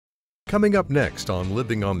Coming up next on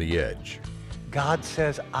Living on the Edge. God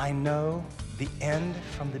says, I know the end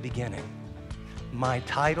from the beginning. My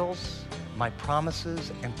titles, my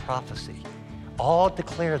promises, and prophecy all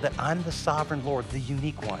declare that I'm the sovereign Lord, the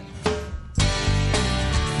unique one.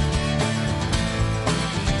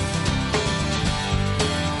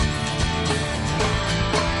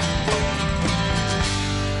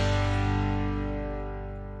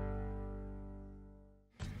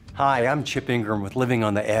 Hi, I'm Chip Ingram with Living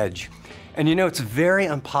on the Edge. And you know, it's very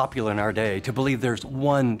unpopular in our day to believe there's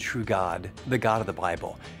one true God, the God of the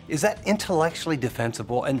Bible. Is that intellectually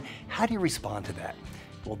defensible? And how do you respond to that?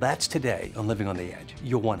 Well, that's today on Living on the Edge.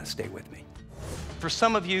 You'll want to stay with me. For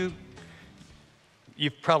some of you,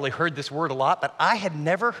 you've probably heard this word a lot, but I had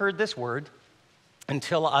never heard this word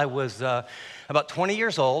until I was about 20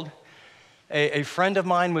 years old. A friend of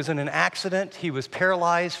mine was in an accident. He was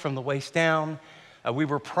paralyzed from the waist down. We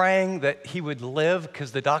were praying that he would live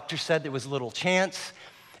because the doctor said there was little chance.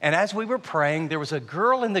 And as we were praying, there was a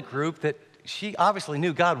girl in the group that she obviously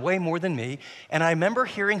knew God way more than me. And I remember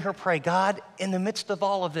hearing her pray, God, in the midst of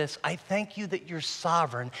all of this, I thank you that you're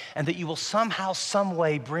sovereign and that you will somehow, some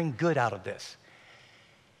way bring good out of this.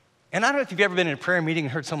 And I don't know if you've ever been in a prayer meeting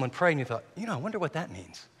and heard someone pray and you thought, I wonder what that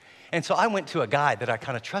means. And so I went to a guy that I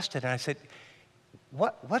kind of trusted and I said,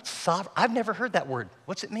 what's sovereign? I've never heard that word.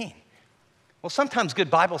 What's it mean? Well, sometimes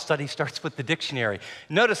good Bible study starts with the dictionary.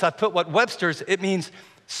 Notice I put what Webster's, it means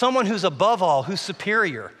someone who's above all, who's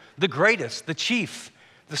superior, the greatest, the chief,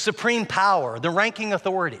 the supreme power, the ranking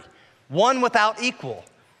authority, one without equal,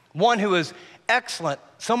 one who is excellent,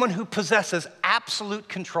 someone who possesses absolute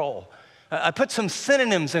control. I put some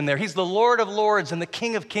synonyms in there. He's the Lord of Lords and the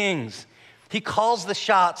King of Kings. He calls the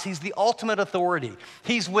shots. He's the ultimate authority.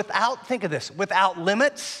 He's without, think of this, without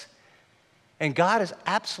limits, and God is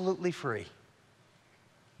absolutely free.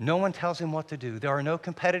 No one tells him what to do. There are no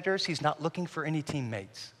competitors. He's not looking for any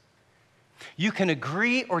teammates. You can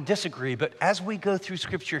agree or disagree, but as we go through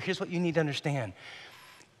Scripture, here's what you need to understand.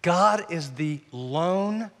 God is the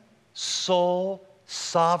lone, sole,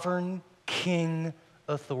 sovereign, king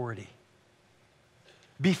authority.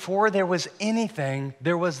 Before there was anything,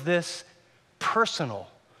 there was this personal,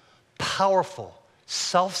 powerful,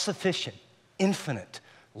 self-sufficient, infinite,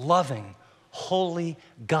 loving, holy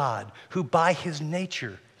God who by his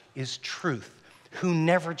nature is truth, who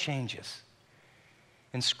never changes.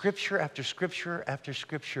 And scripture after scripture after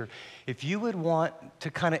scripture, if you would want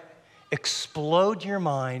to kind of explode your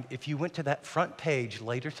mind, if you went to that front page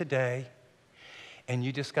later today and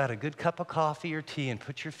you just got a good cup of coffee or tea and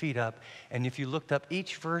put your feet up, and if you looked up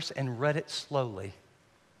each verse and read it slowly,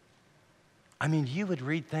 you would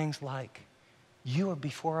read things like, you are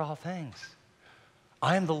before all things.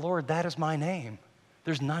 I am the Lord, that is my name.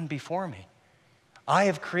 There's none before me. I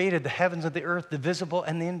have created the heavens and the earth, the visible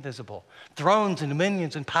and the invisible. Thrones and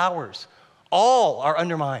dominions and powers, all are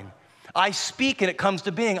under mine. I speak and it comes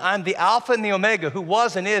to being. I'm the Alpha and the Omega, who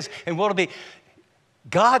was and is and will be.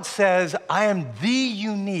 God says, I am the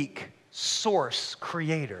unique source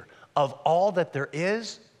creator of all that there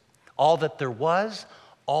is, all that there was,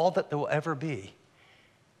 all that there will ever be.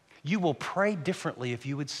 You will pray differently if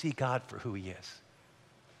you would see God for who he is.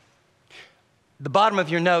 The bottom of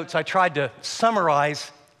your notes, I tried to summarize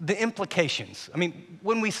the implications.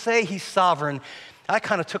 When we say he's sovereign, I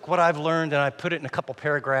kind of took what I've learned and I put it in a couple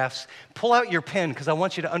paragraphs. Pull out your pen because I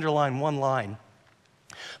want you to underline one line.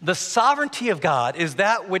 The sovereignty of God is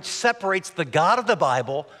that which separates the God of the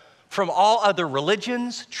Bible from all other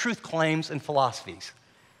religions, truth claims, and philosophies.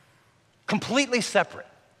 Completely separate.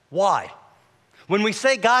 Why? When we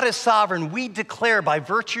say God is sovereign, we declare by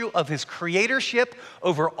virtue of his creatorship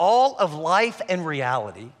over all of life and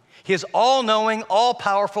reality, his all-knowing,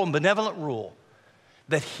 all-powerful, benevolent rule,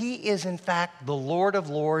 that he is in fact the Lord of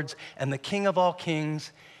lords and the King of all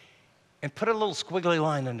kings, and put a little squiggly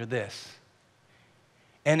line under this,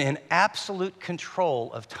 and in absolute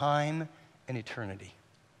control of time and eternity.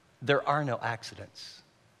 There are no accidents.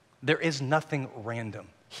 There is nothing random.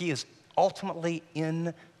 He is ultimately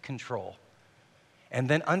in control. And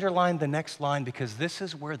then underline the next line because this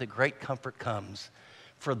is where the great comfort comes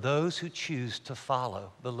for those who choose to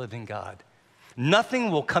follow the living God. Nothing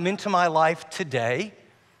will come into my life today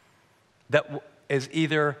that is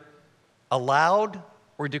either allowed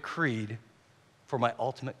or decreed for my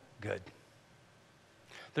ultimate good.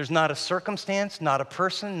 There's not a circumstance, not a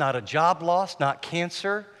person, not a job loss, not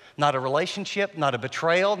cancer, not a relationship, not a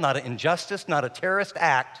betrayal, not an injustice, not a terrorist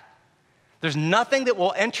act. There's nothing that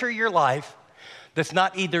will enter your life that's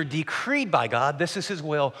not either decreed by God, this is his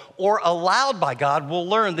will, or allowed by God. We'll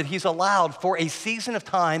learn that he's allowed for a season of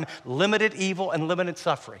time limited evil and limited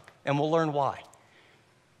suffering, and we'll learn why.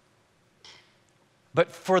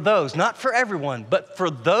 But for those, not for everyone, but for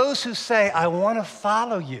those who say, I want to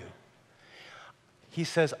follow you, he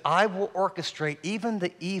says, I will orchestrate even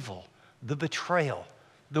the evil, the betrayal,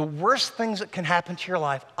 the worst things that can happen to your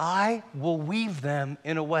life. I will weave them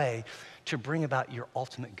in a way to bring about your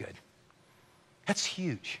ultimate good. That's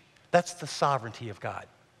huge. That's the sovereignty of God.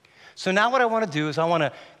 So now what I want to do is I want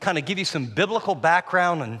to kind of give you some biblical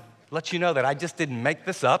background and let you know that I just didn't make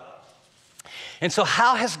this up. And so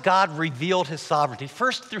how has God revealed his sovereignty?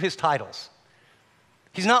 First, through his titles.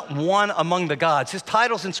 He's not one among the gods. His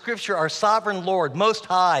titles in Scripture are Sovereign Lord, Most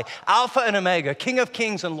High, Alpha and Omega, King of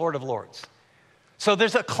Kings and Lord of Lords. So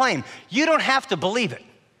there's a claim. You don't have to believe it.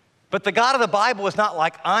 But the God of the Bible is not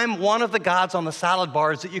like, I'm one of the gods on the salad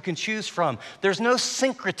bars that you can choose from. There's no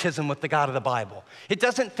syncretism with the God of the Bible. It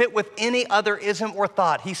doesn't fit with any other ism or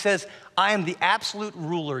thought. He says, I am the absolute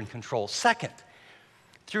ruler and control. Second,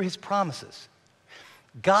 through his promises.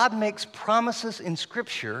 God makes promises in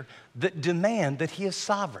Scripture that demand that he is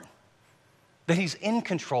sovereign, that he's in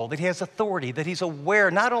control, that he has authority, that he's aware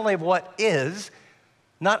not only of what is,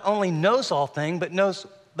 not only knows all things, but knows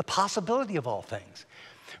the possibility of all things.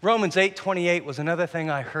 Romans 8:28 was another thing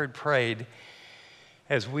I heard prayed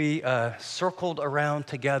as we circled around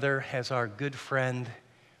together as our good friend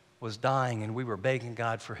was dying and we were begging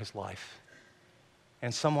God for his life.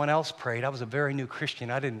 And someone else prayed. I was a very new Christian.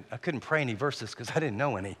 I couldn't pray any verses because I didn't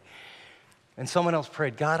know any. And someone else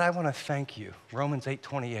prayed, God, I want to thank you, Romans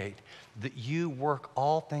 8:28, that you work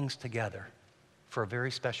all things together for a very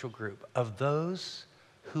special group of those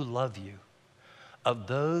who love you, of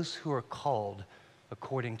those who are called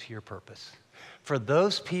according to your purpose. For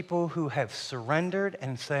those people who have surrendered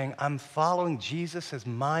and saying, I'm following Jesus as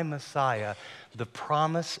my Messiah, the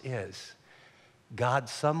promise is God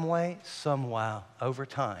some way, somehow, over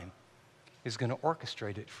time, is going to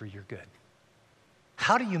orchestrate it for your good.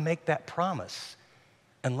 How do you make that promise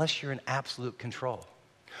unless you're in absolute control?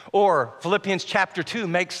 Or Philippians chapter 2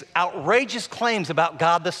 makes outrageous claims about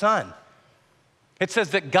God the Son. It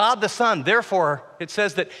says that God the Son, therefore, it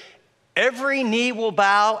says that every knee will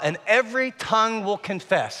bow and every tongue will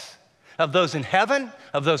confess, of those in heaven,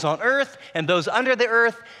 of those on earth, and those under the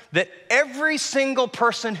earth, that every single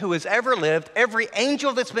person who has ever lived, every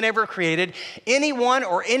angel that's been ever created, anyone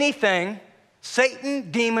or anything,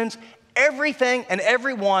 Satan, demons, everything and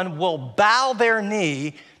everyone will bow their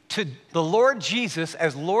knee to the Lord Jesus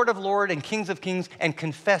as Lord of Lords and Kings of Kings and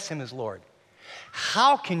confess him as Lord.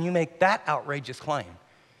 How can you make that outrageous claim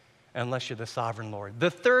unless you're the sovereign Lord?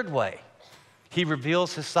 The third way he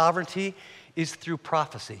reveals his sovereignty is through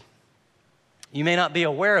prophecy. You may not be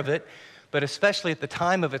aware of it, but especially at the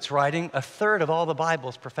time of its writing, a third of all the Bible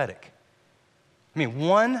is prophetic. I mean,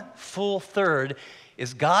 one full third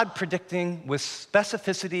is God predicting with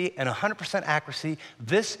specificity and 100% accuracy,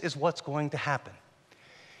 this is what's going to happen.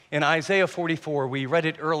 In Isaiah 44, we read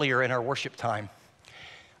it earlier in our worship time.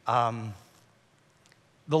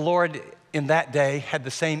 The Lord in that day had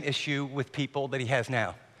the same issue with people that he has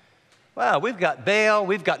now. Well, we've got Baal,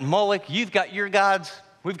 we've got Moloch, you've got your gods,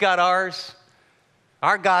 we've got ours.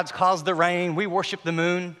 Our gods cause the rain, we worship the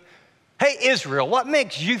moon. Hey, Israel, what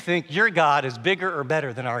makes you think your God is bigger or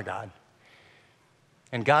better than our God?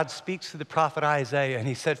 And God speaks to the prophet Isaiah, and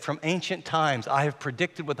he said, from ancient times, I have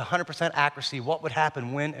predicted with 100% accuracy what would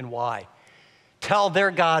happen, when, and why. Tell their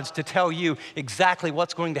gods to tell you exactly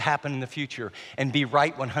what's going to happen in the future and be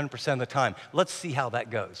right 100% of the time. Let's see how that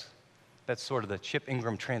goes. That's sort of the Chip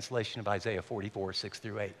Ingram translation of Isaiah 44, 6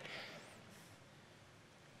 through 8.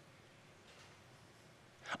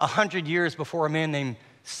 100 years before a man named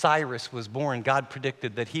Cyrus was born, God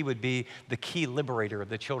predicted that he would be the key liberator of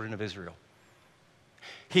the children of Israel.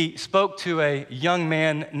 He spoke to a young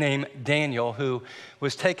man named Daniel who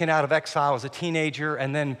was taken out of exile as a teenager,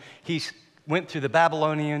 and then he went through the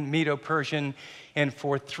Babylonian, Medo-Persian, and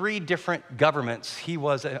for 3 different governments, he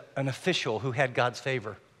was an official who had God's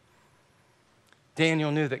favor.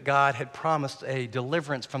 Daniel knew that God had promised a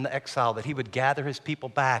deliverance from the exile, that he would gather his people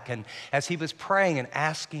back. And as he was praying and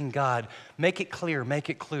asking God, make it clear,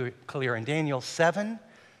 in Daniel 7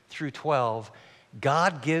 through 12,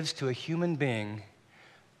 God gives to a human being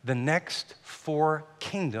the next 4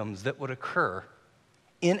 kingdoms that would occur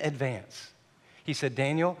in advance. He said,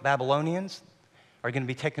 Daniel, Babylonians are going to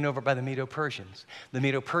be taken over by the Medo-Persians. The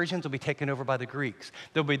Medo-Persians will be taken over by the Greeks.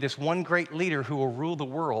 There'll be this one great leader who will rule the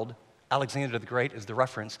world. Alexander the Great is the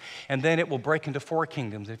reference. And then it will break into 4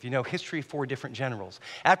 kingdoms. If you know history, 4 different generals.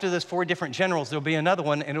 After those 4 different generals, there'll be another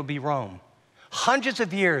one, and it'll be Rome. Hundreds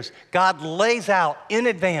of years, God lays out in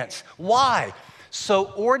advance. Why?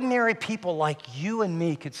 So ordinary people like you and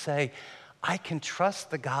me could say, I can trust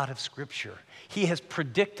the God of Scripture. He has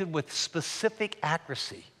predicted with specific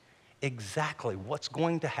accuracy exactly what's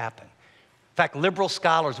going to happen. In fact, liberal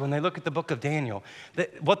scholars, when they look at the book of Daniel,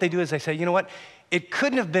 what they do is they say, you know what? It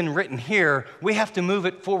couldn't have been written here. We have to move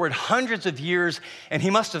it forward hundreds of years, and he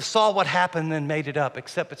must have saw what happened and then made it up,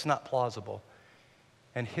 except it's not plausible.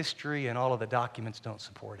 And history and all of the documents don't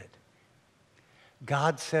support it.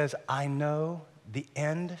 God says, I know the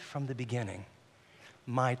end from the beginning.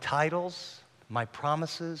 My titles, my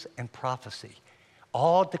promises, and prophecy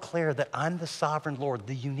all declare that I'm the sovereign Lord,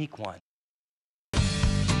 the unique one.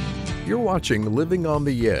 You're watching Living on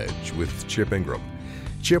the Edge with Chip Ingram.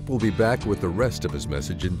 Chip will be back with the rest of his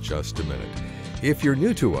message in just a minute. If you're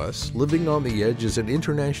new to us, Living on the Edge is an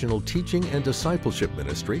international teaching and discipleship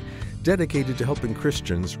ministry dedicated to helping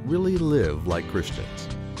Christians really live like Christians.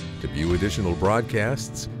 To view additional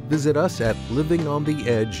broadcasts, visit us at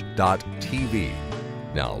livingontheedge.tv.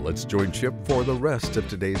 Now, let's join Chip for the rest of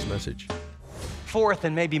today's message. Fourth,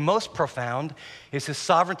 and maybe most profound, is his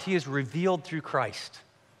sovereignty is revealed through Christ.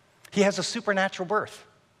 He has a supernatural birth.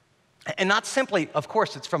 And not simply, of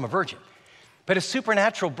course, it's from a virgin, but his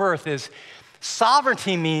supernatural birth is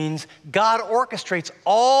sovereignty means God orchestrates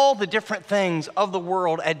all the different things of the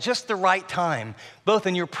world at just the right time, both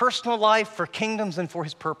in your personal life, for kingdoms, and for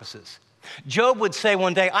his purposes. Job would say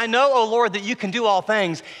one day, I know, O Lord, that you can do all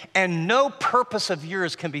things, and no purpose of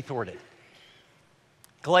yours can be thwarted.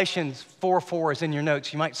 Galatians 4:4 is in your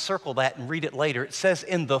notes. You might circle that and read it later. It says,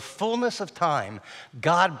 in the fullness of time,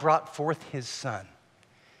 God brought forth his son.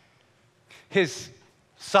 His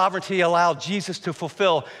sovereignty allowed Jesus to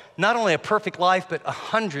fulfill not only a perfect life, but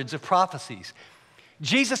hundreds of prophecies.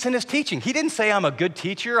 Jesus in his teaching, he didn't say, I'm a good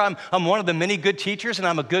teacher, I'm one of the many good teachers, and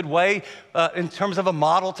I'm a good way in terms of a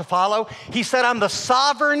model to follow. He said, I'm the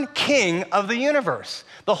sovereign king of the universe.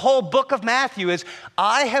 The whole book of Matthew is,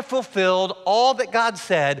 I have fulfilled all that God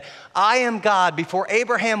said. I am God. Before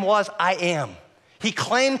Abraham was, I am. He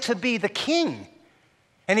claimed to be the king,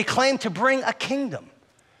 and he claimed to bring a kingdom.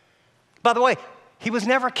 By the way, he was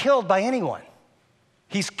never killed by anyone.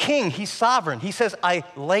 He's king, he's sovereign. He says, I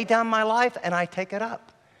lay down my life and I take it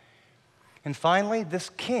up. And finally, this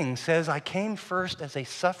king says, I came first as a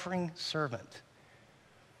suffering servant,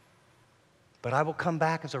 but I will come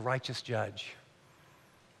back as a righteous judge.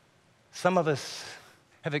 Some of us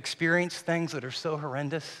have experienced things that are so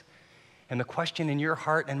horrendous, and the question in your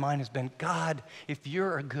heart and mine has been, God, if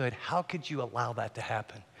you're good, how could you allow that to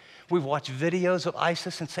happen? We've watched videos of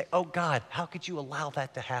ISIS and say, oh God, how could you allow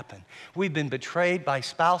that to happen? We've been betrayed by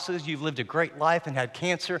spouses. You've lived a great life and had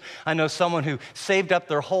cancer. I know someone who saved up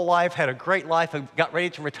their whole life, had a great life, and got ready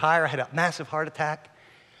to retire, had a massive heart attack.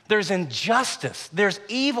 There's injustice. There's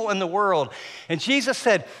evil in the world. And Jesus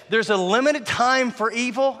said, there's a limited time for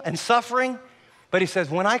evil and suffering, but he says,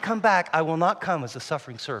 when I come back, I will not come as a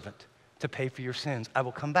suffering servant to pay for your sins. I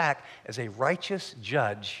will come back as a righteous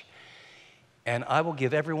judge, and I will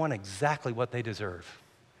give everyone exactly what they deserve.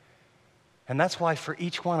 And that's why for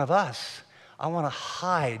each one of us, I want to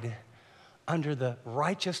hide under the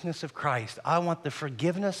righteousness of Christ. I want the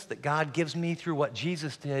forgiveness that God gives me through what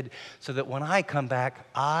Jesus did, so that when I come back,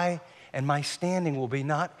 I and my standing will be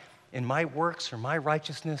not in my works or my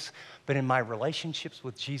righteousness, but in my relationships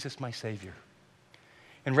with Jesus, my Savior.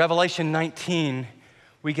 In Revelation 19,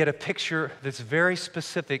 we get a picture that's very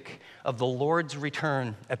specific of the Lord's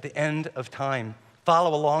return at the end of time.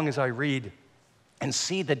 Follow along as I read and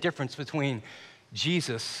see the difference between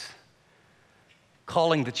Jesus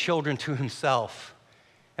calling the children to himself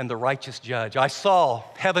and the righteous judge. I saw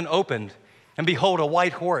heaven opened, and behold, a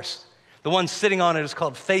white horse. The one sitting on it is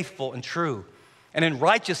called Faithful and True. And in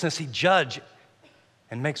righteousness he judges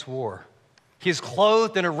and makes war. He is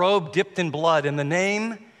clothed in a robe dipped in blood, and the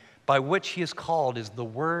name by which he is called is the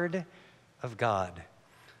Word of God.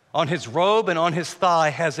 On his robe and on his thigh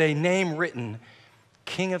has a name written,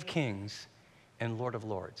 King of Kings and Lord of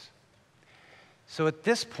Lords. So at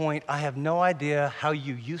this point, I have no idea how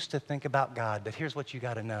you used to think about God, but here's what you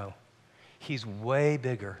got to know. He's way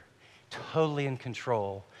bigger, totally in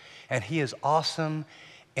control, and he is awesome,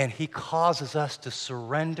 and he causes us to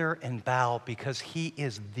surrender and bow because he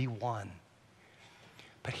is the one.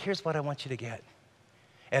 But here's what I want you to get.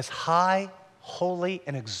 As high, holy,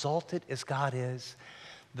 and exalted as God is,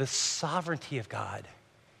 the sovereignty of God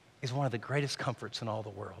is one of the greatest comforts in all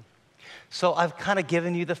the world. So I've kind of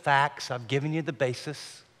given you the facts. I've given you the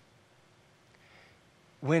basis.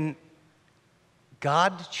 When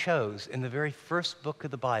God chose in the very first book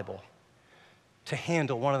of the Bible to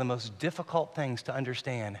handle one of the most difficult things to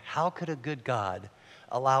understand, how could a good God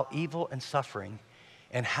allow evil and suffering,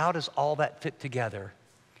 and how does all that fit together?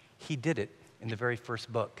 He did it in the very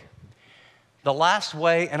first book. The last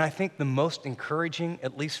way, and I think the most encouraging,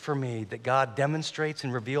 at least for me, that God demonstrates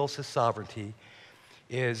and reveals his sovereignty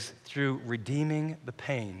is through redeeming the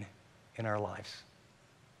pain in our lives.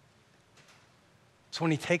 It's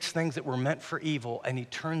when he takes things that were meant for evil and he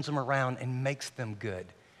turns them around and makes them good.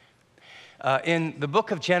 In the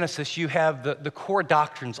book of Genesis, you have the core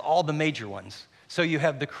doctrines, all the major ones. So you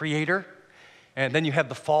have the Creator, and then you have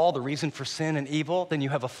the fall, the reason for sin and evil. Then you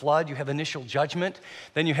have a flood, you have initial judgment.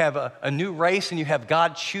 Then you have a new race, and you have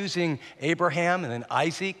God choosing Abraham and then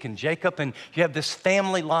Isaac and Jacob. And you have this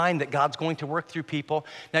family line that God's going to work through people.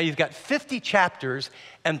 Now you've got 50 chapters,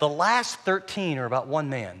 and the last 13 are about one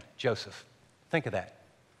man, Joseph. Think of that.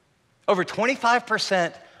 Over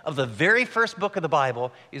 25% of the very first book of the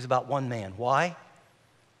Bible is about one man. Why?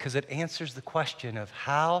 Because it answers the question of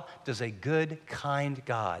how does a good, kind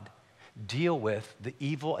God deal with the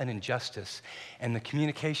evil and injustice. And the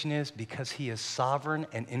communication is because he is sovereign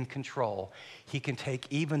and in control, he can take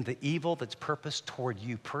even the evil that's purposed toward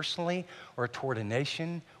you personally or toward a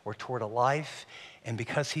nation or toward a life, and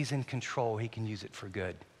because he's in control, he can use it for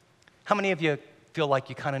good. How many of you feel like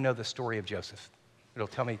you kind of know the story of Joseph? It'll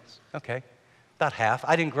tell me, okay, about half.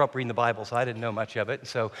 I didn't grow up reading the Bible, so I didn't know much of it.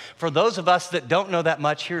 So for those of us that don't know that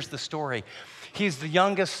much, here's the story. He's the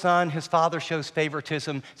youngest son. His father shows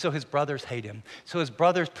favoritism, so his brothers hate him. So his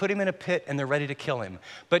brothers put him in a pit, and they're ready to kill him.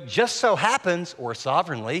 But just so happens, or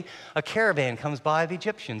sovereignly, a caravan comes by of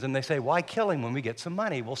Egyptians, and they say, why kill him when we get some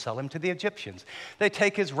money? We'll sell him to the Egyptians. They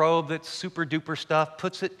take his robe that's super duper stuff,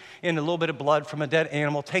 puts it in a little bit of blood from a dead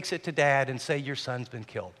animal, takes it to dad, and say, your son's been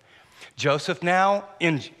killed. Joseph now,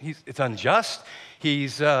 it's unjust.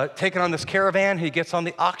 He's taken on this caravan. He gets on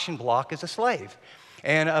the auction block as a slave.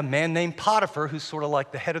 And a man named Potiphar, who's sort of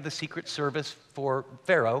like the head of the secret service for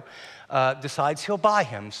Pharaoh, decides he'll buy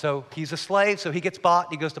him. So he's a slave, so he gets bought.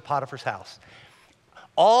 He goes to Potiphar's house.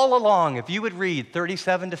 All along, if you would read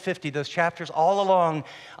 37 to 50, those chapters, all along,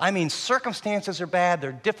 I mean, circumstances are bad,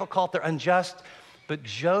 they're difficult, they're unjust, but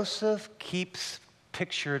Joseph keeps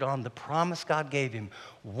pictured on the promise God gave him.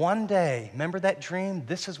 One day, remember that dream?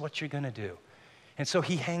 This is what you're going to do. And so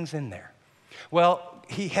he hangs in there. Well,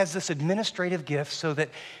 he has this administrative gift so that,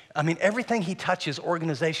 I mean, everything he touches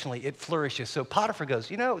organizationally, it flourishes. So Potiphar goes,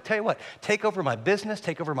 you know, tell you what, take over my business,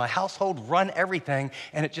 take over my household, run everything,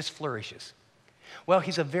 and it just flourishes. Well,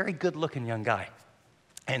 he's a very good-looking young guy.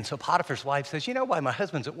 And so Potiphar's wife says, you know, while my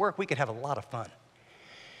husband's at work, we could have a lot of fun.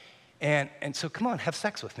 And so come on, have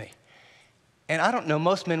sex with me. And I don't know,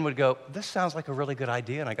 most men would go, this sounds like a really good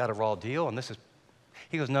idea, and I got a raw deal, and this is...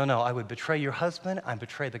 He goes, no, I would betray your husband, I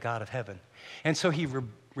betray the God of heaven. And so he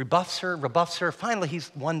rebuffs her. Finally, he's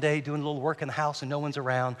one day doing a little work in the house, and no one's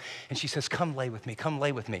around, and she says, come lay with me, come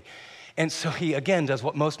lay with me. And so he, again, does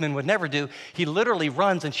what most men would never do. He literally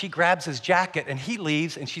runs, and she grabs his jacket, and he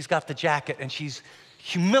leaves, and she's got the jacket, and she's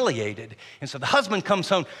humiliated. And so the husband comes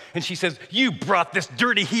home, and she says, you brought this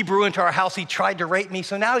dirty Hebrew into our house. He tried to rape me,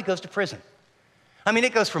 so now he goes to prison. I mean,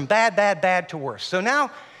 it goes from bad to worse. So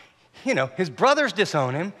now, you know, his brothers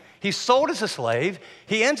disown him. He's sold as a slave.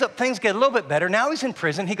 He ends up, things get a little bit better. Now he's in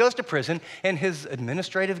prison. He goes to prison, and his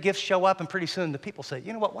administrative gifts show up, and pretty soon the people say,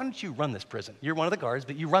 you know what, why don't you run this prison? You're one of the guards,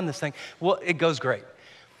 but you run this thing. Well, it goes great.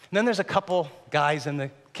 And then there's a couple guys in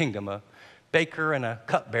the kingdom, a baker and a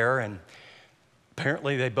cupbearer, and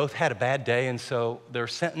apparently they both had a bad day, and so they're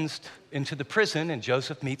sentenced into the prison, and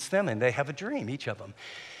Joseph meets them, and they have a dream, each of them.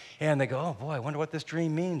 And they go, oh boy, I wonder what this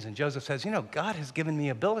dream means. And Joseph says, you know, God has given me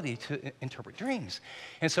ability to interpret dreams.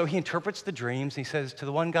 And so he interprets the dreams. He says to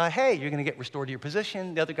the one guy, hey, you're going to get restored to your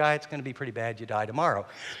position. The other guy, it's going to be pretty bad. You die tomorrow.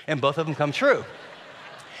 And both of them come true.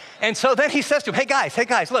 And so then he says to him, hey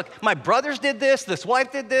guys, look, my brothers did this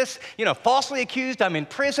wife did this, you know, falsely accused, I'm in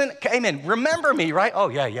prison. Amen. Remember me, right? Oh,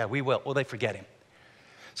 yeah, we will. Well, they forget him.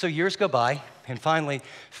 So years go by, and finally,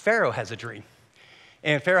 Pharaoh has a dream.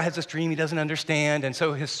 And Pharaoh has this dream he doesn't understand, and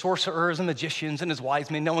so his sorcerers and magicians and his wise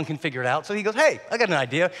men, no one can figure it out. So he goes, hey, I got an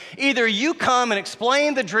idea. Either you come and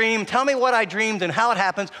explain the dream, tell me what I dreamed and how it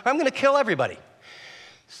happens, or I'm going to kill everybody.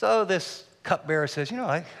 So this cupbearer says, you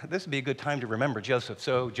know, this would be a good time to remember Joseph.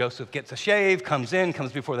 So Joseph gets a shave, comes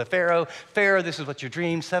before the Pharaoh. Pharaoh, this is what your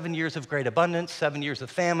dream, 7 years of great abundance, 7 years of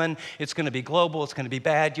famine. It's going to be global. It's going to be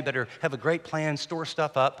bad. You better have a great plan, store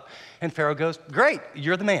stuff up. And Pharaoh goes, great,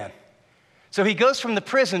 you're the man. So he goes from the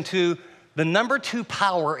prison to the number 2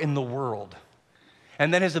 power in the world.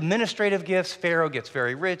 And then his administrative gifts, Pharaoh gets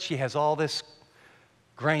very rich. He has all this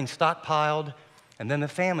grain stockpiled. And then the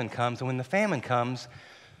famine comes. And when the famine comes,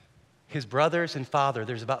 his brothers and father,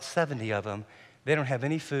 there's about 70 of them, they don't have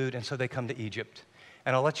any food, and so they come to Egypt.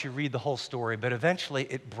 And I'll let you read the whole story, but eventually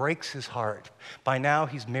it breaks his heart. By now,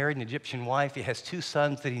 he's married an Egyptian wife. He has 2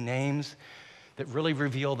 sons that he names. that really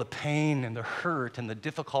reveal the pain and the hurt and the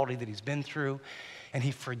difficulty that he's been through. And he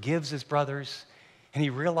forgives his brothers, and he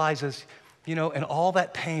realizes, you know, and all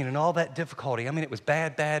that pain and all that difficulty, I mean, it was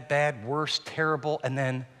bad, bad, bad, worse, terrible, and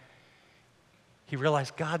then he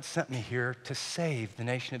realized God sent me here to save the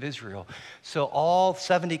nation of Israel. So all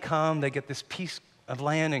 70 come, they get this piece of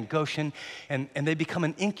land in Goshen, and they become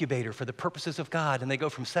an incubator for the purposes of God, and they go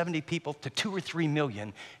from 70 people to 2 or 3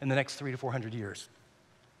 million in the next 300 to 400 years.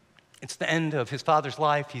 It's the end of his father's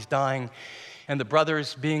life. He's dying, and the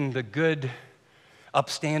brothers, being the good,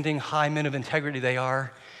 upstanding, high men of integrity they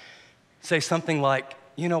are, say something like,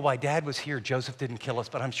 you know, why Dad was here, Joseph didn't kill us,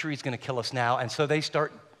 but I'm sure he's going to kill us now. And so they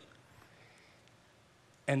start.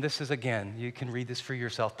 And this is, again, you can read this for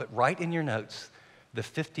yourself, but write in your notes the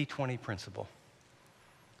 50-20 principle.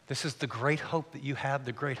 This is the great hope that you have,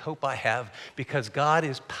 the great hope I have, because God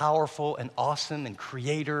is powerful and awesome and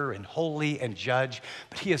creator and holy and judge,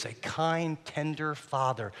 but he is a kind, tender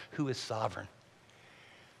father who is sovereign.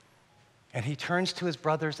 And he turns to his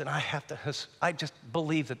brothers, and I just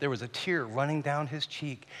believe that there was a tear running down his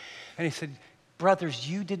cheek. And he said, brothers,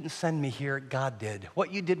 you didn't send me here, God did.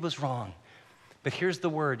 What you did was wrong. But here's the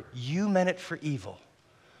word, you meant it for evil,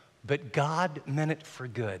 but God meant it for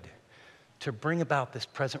good, to bring about this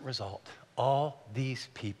present result, all these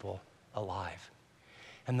people alive.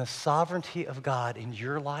 And the sovereignty of God in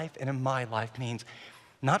your life and in my life means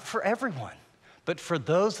not for everyone, but for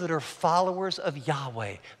those that are followers of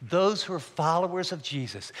Yahweh, those who are followers of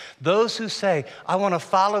Jesus, those who say, I want to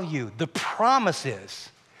follow you. The promise is,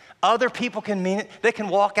 other people can mean it. They can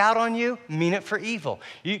walk out on you, mean it for evil.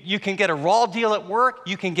 You can get a raw deal at work.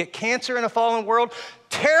 You can get cancer in a fallen world.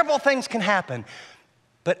 Terrible things can happen.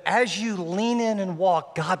 But as you lean in and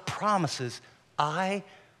walk, God promises, I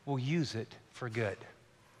will use it for good.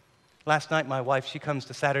 Last night, my wife, she comes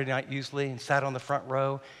to Saturday night usually and sat on the front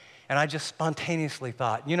row. And I just spontaneously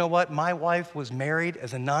thought, you know what? My wife was married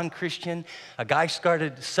as a non-Christian. A guy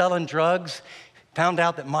started selling drugs, found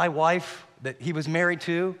out that my wife that he was married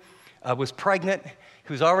to was pregnant,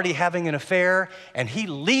 who was already having an affair, and he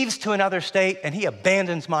leaves to another state and he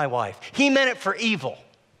abandons my wife. He meant it for evil.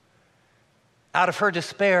 Out of her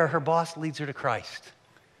despair, her boss leads her to Christ.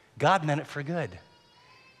 God meant it for good.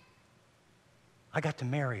 I got to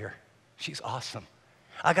marry her. She's awesome.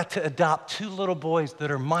 I got to adopt 2 little boys that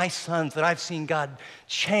are my sons that I've seen God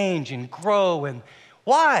change and grow. And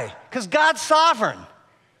why? Because God's sovereign.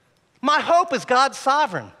 My hope is God's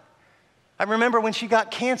sovereign. I remember when she got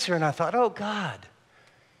cancer, and I thought, oh, God.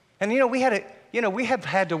 And, we have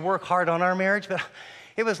had to work hard on our marriage, but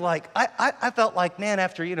it was like, I felt like, man,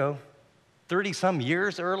 after, 30-some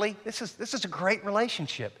years early, this is a great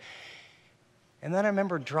relationship. And then I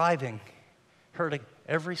remember driving her to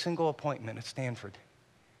every single appointment at Stanford.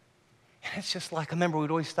 And it's just like, I remember we'd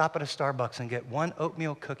always stop at a Starbucks and get 1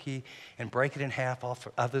 oatmeal cookie and break it in half off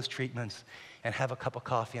of those treatments and have a cup of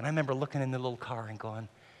coffee. And I remember looking in the little car and going,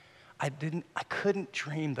 I couldn't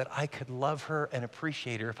dream that I could love her and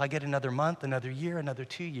appreciate her if I get another month, another year, another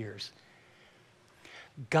 2 years.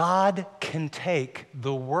 God can take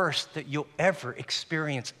the worst that you'll ever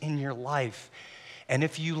experience in your life, and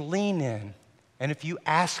if you lean in and if you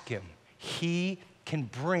ask him, he can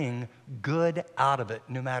bring good out of it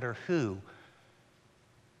no matter who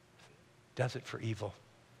does it for evil.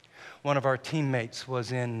 One of our teammates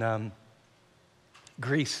was in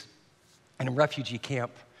Greece in a refugee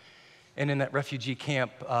camp. And in that refugee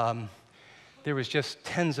camp, there was just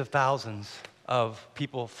tens of thousands of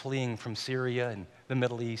people fleeing from Syria and the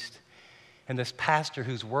Middle East. And this pastor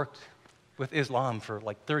who's worked with Islam for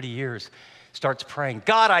like 30 years starts praying,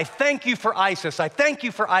 God, I thank you for ISIS. I thank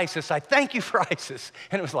you for ISIS. I thank you for ISIS.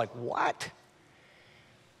 And it was like, what?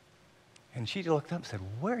 And she looked up and said,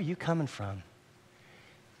 where are you coming from?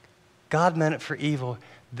 God meant it for evil.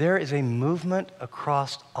 There is a movement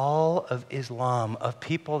across all of Islam of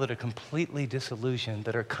people that are completely disillusioned,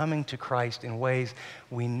 that are coming to Christ in ways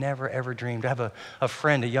we never, ever dreamed. I have a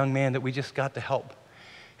friend, a young man that we just got to help,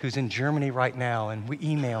 who's in Germany right now, and we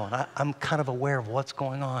email, and I'm kind of aware of what's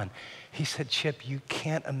going on. He said, Chip, you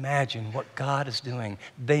can't imagine what God is doing.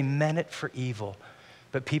 They meant it for evil,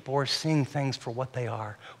 but people are seeing things for what they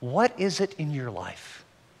are. What is it in your life?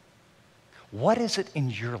 What is it in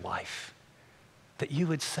your life that you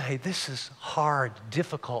would say, this is hard,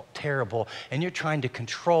 difficult, terrible, and you're trying to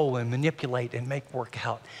control and manipulate and make work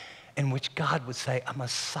out, in which God would say, I'm a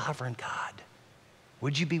sovereign God.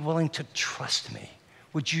 Would you be willing to trust me?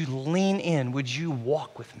 Would you lean in? Would you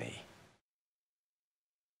walk with me?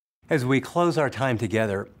 As we close our time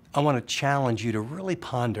together, I want to challenge you to really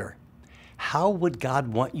ponder, how would God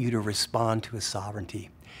want you to respond to his sovereignty?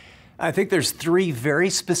 I think there's three very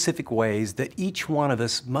specific ways that each one of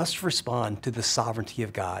us must respond to the sovereignty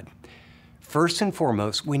of God. First and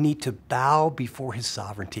foremost, we need to bow before His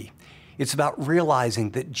sovereignty. It's about realizing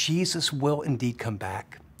that Jesus will indeed come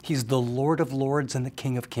back. He's the Lord of Lords and the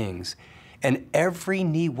King of Kings, and every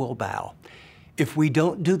knee will bow. If we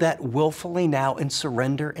don't do that willfully now in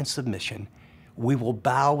surrender and submission, we will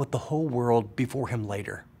bow with the whole world before Him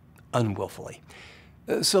later, unwillfully.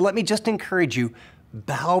 So let me just encourage you,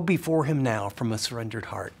 bow before Him now from a surrendered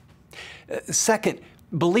heart. Second,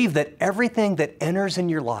 believe that everything that enters in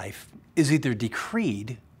your life is either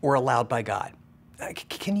decreed or allowed by God.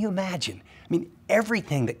 Can you imagine? I mean,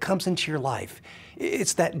 everything that comes into your life,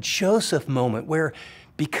 it's that Joseph moment where,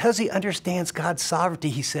 because he understands God's sovereignty,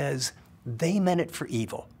 he says, they meant it for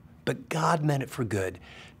evil, but God meant it for good,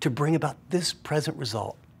 to bring about this present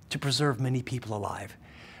result, to preserve many people alive.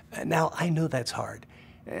 Now, I know that's hard,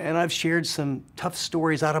 and I've shared some tough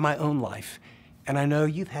stories out of my own life, and I know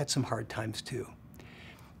you've had some hard times too.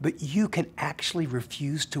 But you can actually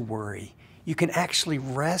refuse to worry. You can actually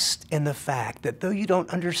rest in the fact that though you don't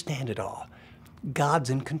understand it all, God's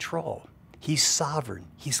in control. He's sovereign.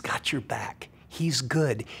 He's got your back. He's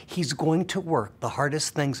good. He's going to work the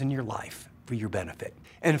hardest things in your life for your benefit.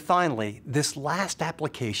 And finally, this last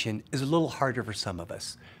application is a little harder for some of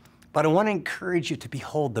us, but I want to encourage you to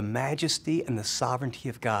behold the majesty and the sovereignty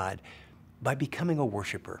of God by becoming a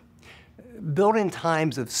worshiper. Build in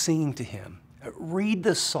times of singing to Him. Read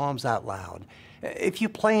the Psalms out loud. If you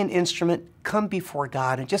play an instrument, come before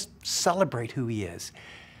God and just celebrate who He is.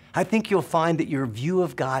 I think you'll find that your view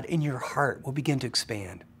of God in your heart will begin to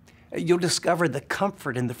expand. You'll discover the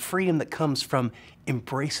comfort and the freedom that comes from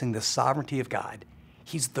embracing the sovereignty of God.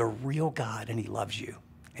 He's the real God and He loves you.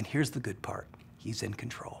 And here's the good part, He's in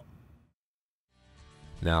control.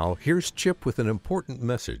 Now, here's Chip with an important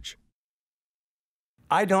message.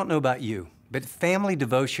 I don't know about you, but family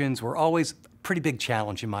devotions were always a pretty big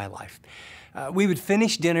challenge in my life. We would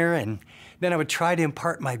finish dinner and then I would try to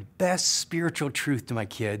impart my best spiritual truth to my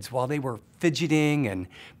kids while they were fidgeting and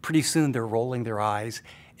pretty soon they're rolling their eyes.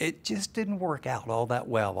 It just didn't work out all that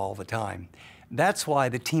well all the time. That's why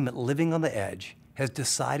the team at Living on the Edge has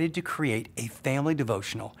decided to create a family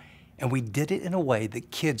devotional, and we did it in a way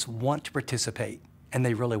that kids want to participate and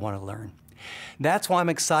they really want to learn. That's why I'm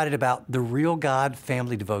excited about the Real God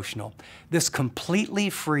Family Devotional. This completely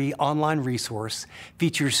free online resource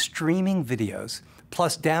features streaming videos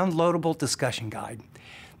plus downloadable discussion guide.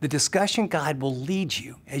 The discussion guide will lead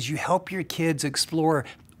you as you help your kids explore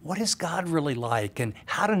what is God really like and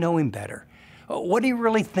how to know Him better. What He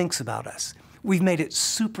really thinks about us. We've made it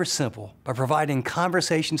super simple by providing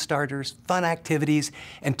conversation starters, fun activities,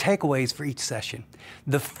 and takeaways for each session.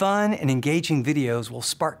 The fun and engaging videos will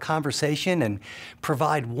spark conversation and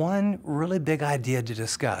provide one really big idea to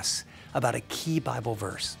discuss about a key Bible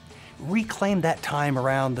verse. Reclaim that time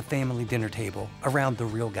around the family dinner table, around the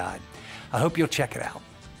real God. I hope you'll check it out.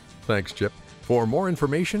 Thanks, Chip. For more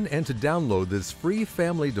information and to download this free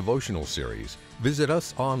family devotional series, visit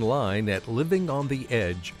us online at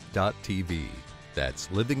livingontheedge.tv. That's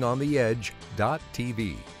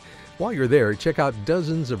livingontheedge.tv. While you're there, check out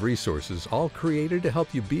dozens of resources, all created to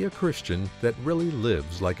help you be a Christian that really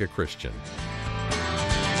lives like a Christian.